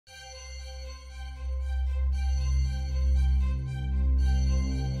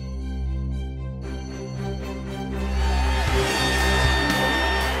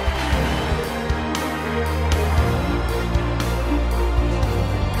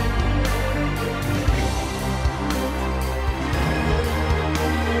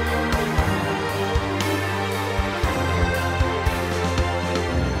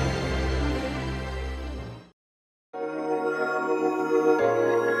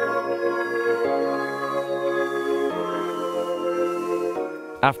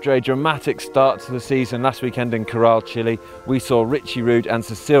After a dramatic start to the season last weekend in Catedral, Chile, we saw Richie and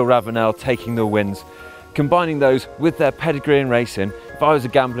Cecile Ravanel taking the wins. Combining those with their pedigree in racing, if I was a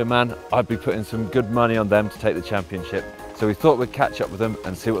gambling man, I'd be putting some good money on them to take the championship. So we thought we'd catch up with them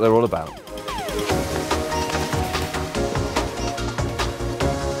and see what they're all about.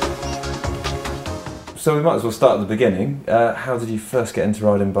 So we might as well start at the beginning. How did you first get into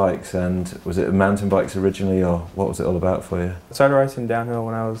riding bikes, and was it mountain bikes originally, or what was it all about for you? I started racing downhill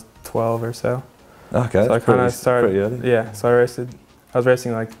when I was 12 or so. Okay, so I kind of started pretty early. Yeah, so I was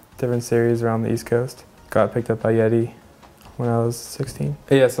racing like different series around the East Coast. Got picked up by Yeti when I was 16.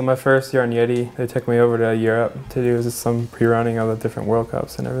 Yeah, so my first year on Yeti, they took me over to Europe to do just some pre-running of the different World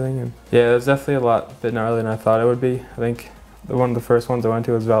Cups and everything. And yeah, it was definitely a bit gnarlier than I thought it would be. I think one of the first ones I went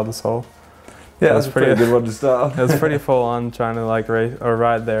to was Valdivia. Yeah, that's a pretty good one to start. It was pretty full on trying to like race or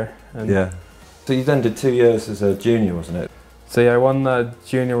ride there. And yeah. So you then did 2 years as a junior, wasn't it? So yeah, I won the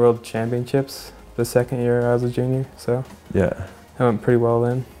Junior World Championships the second year I was a junior. So yeah, I went pretty well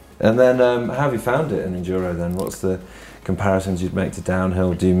then. And then how have you found it in enduro then? What's the comparisons you'd make to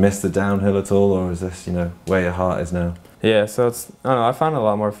downhill? Do you miss the downhill at all, or is this, you know, where your heart is now? Yeah, so I don't know, I found it a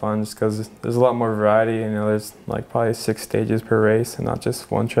lot more fun just because there's a lot more variety. You know, there's like probably 6 stages per race and not just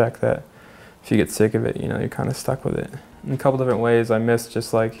one track that if you get sick of it, you know, you're kind of stuck with it. In a couple different ways, I miss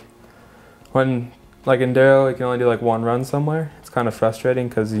just like when like enduro, you can only do like 1 run somewhere. It's kind of frustrating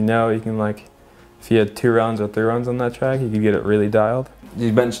because you know you can like, if you had 2 runs or 3 runs on that track, you could get it really dialed.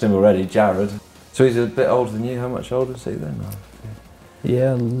 You mentioned him already, Jared. So he's a bit older than you. How much older is he then?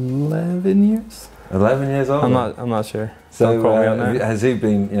 Yeah, 11 years. 11 years old. I'm not sure. So has he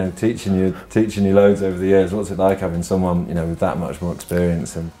been, you know, teaching you loads over the years? What's it like having someone, you know, with that much more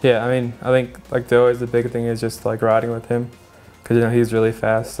experience? And yeah, I mean, I think like the big thing is just like riding with him, because you know he's really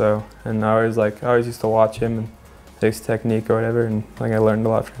fast. So and I always used to watch him and his technique or whatever, and like I learned a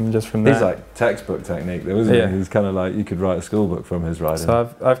lot from him just from that. He's like textbook technique, though, isn't he? He's kind of like you could write a school book from his riding.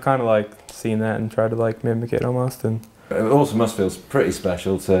 So I've kind of like seen that and tried to like mimic it almost. And it also must feel pretty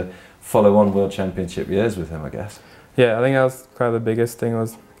special to follow on World Championship years with him, I guess. Yeah, I think that was kind of the biggest thing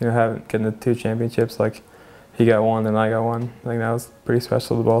was, you know, getting the 2 championships. Like he got 1 and I got 1. I think that was pretty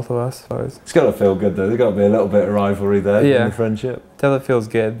special to both of us. So it's got to feel good though. There's got to be a little bit of rivalry there in the friendship. It feels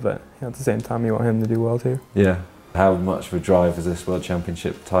good, but you know, at the same time you want him to do well too. Yeah. How much of a drive has this World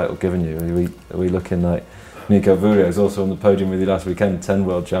Championship title given you? Are we looking like Nico Vurio is also on the podium with you last weekend, 10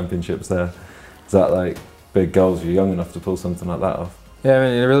 World Championships there. Is that like big goals? You're young enough to pull something like that off? Yeah, I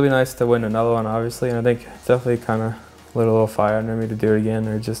mean, it'd really be nice to win another one, obviously, and I think it's definitely kind of lit a little fire under me to do it again,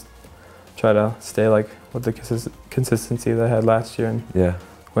 or just try to stay like with the consistency that I had last year and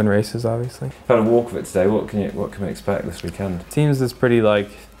win races, obviously. You've had a walk of it today. What can we expect this weekend? Teams is pretty like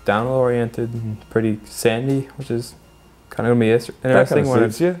downhill oriented and pretty sandy, which is kind of gonna be interesting when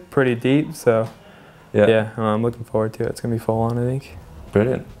it's pretty deep. So yeah, I'm looking forward to it. It's gonna be full on, I think.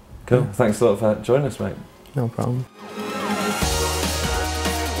 Brilliant. Cool. Yeah. Thanks a lot for joining us, mate. No problem.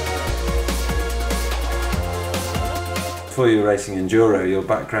 Before you were racing enduro, your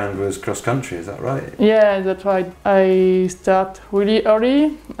background was cross country, is that right? Yeah, that's right. I start really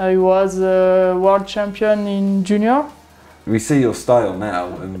early. I was a world champion in junior. We see your style now,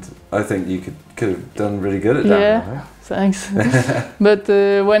 and I think you could have done really good at downhill. Yeah, thanks. But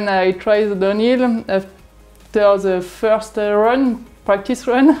when I tried the downhill, after the first practice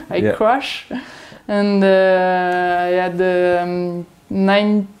run, I crashed, and I had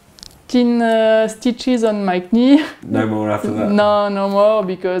 19 stitches on my knee. No more after that? No more,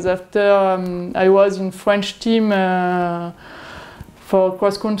 because after I was in French team for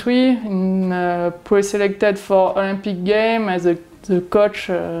cross country, in pre-selected for Olympic Games, as the coach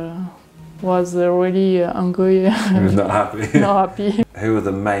was really angry. He was not happy. Not happy. Who are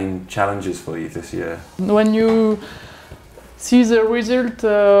the main challenges for you this year? When you see the result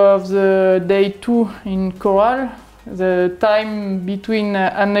of the day 2 in Catedral, the time between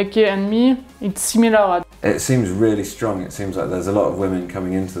Anneke and me, it's similar. It seems really strong. It seems like there's a lot of women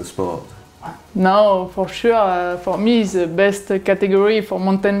coming into the sport. No, for sure. For me, it's the best category for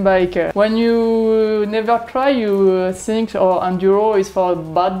mountain bike. When you never try, you think enduro is for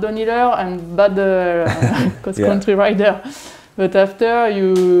bad downhiller and bad cross-country rider. But after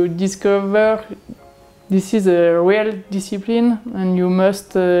you discover this is a real discipline, and you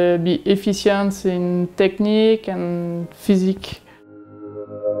must be efficient in technique and physique.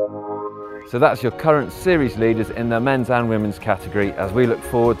 So that's your current series leaders in the men's and women's category, as we look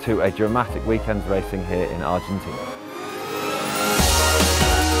forward to a dramatic weekend's racing here in Argentina.